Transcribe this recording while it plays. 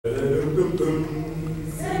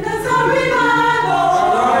Send us a revival,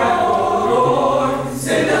 Lord.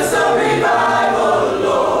 Send us a revival,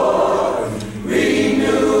 Lord.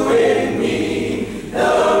 Renew in me the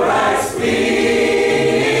right spirit.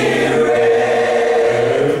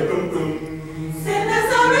 Send us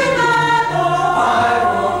a revival,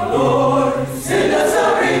 Lord. Send us a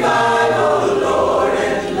revival, Lord,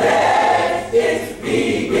 and let it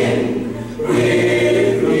begin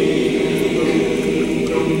with me.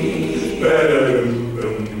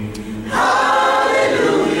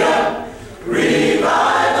 Hallelujah,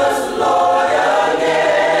 revive us, Lord,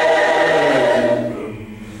 again.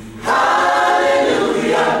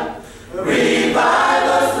 Hallelujah, revive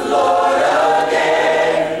us, Lord,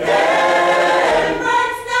 again.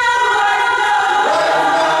 Right now,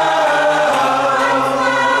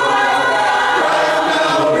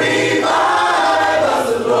 revive us,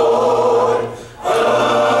 Lord,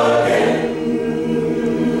 again.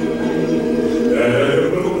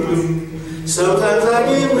 Sometimes I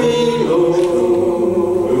get weak,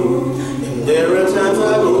 Lord, and there are times I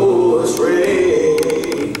go astray,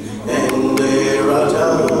 and there are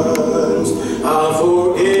times I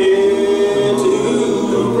forget to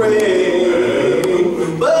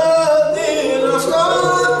pray. But then I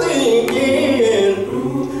start thinking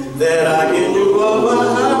that I can do all by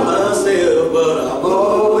myself, but I'll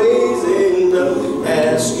always end up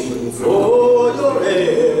asking for your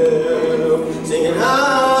help, singing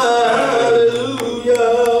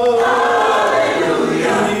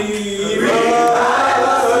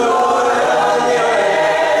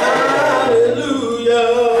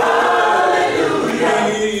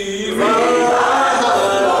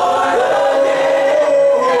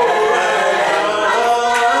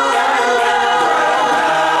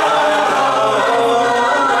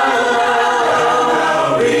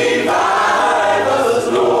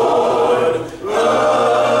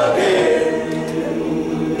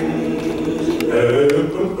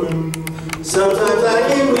sometimes I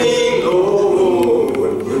get weak,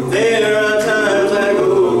 Lord. There are times I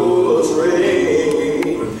go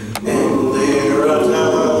astray, and there are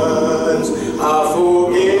times I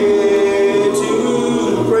forget to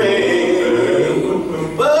pray.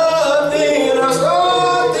 But then I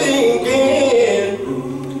start thinking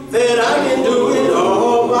that I can do it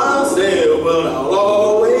all myself, but I'll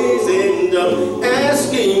always end up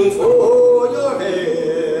asking for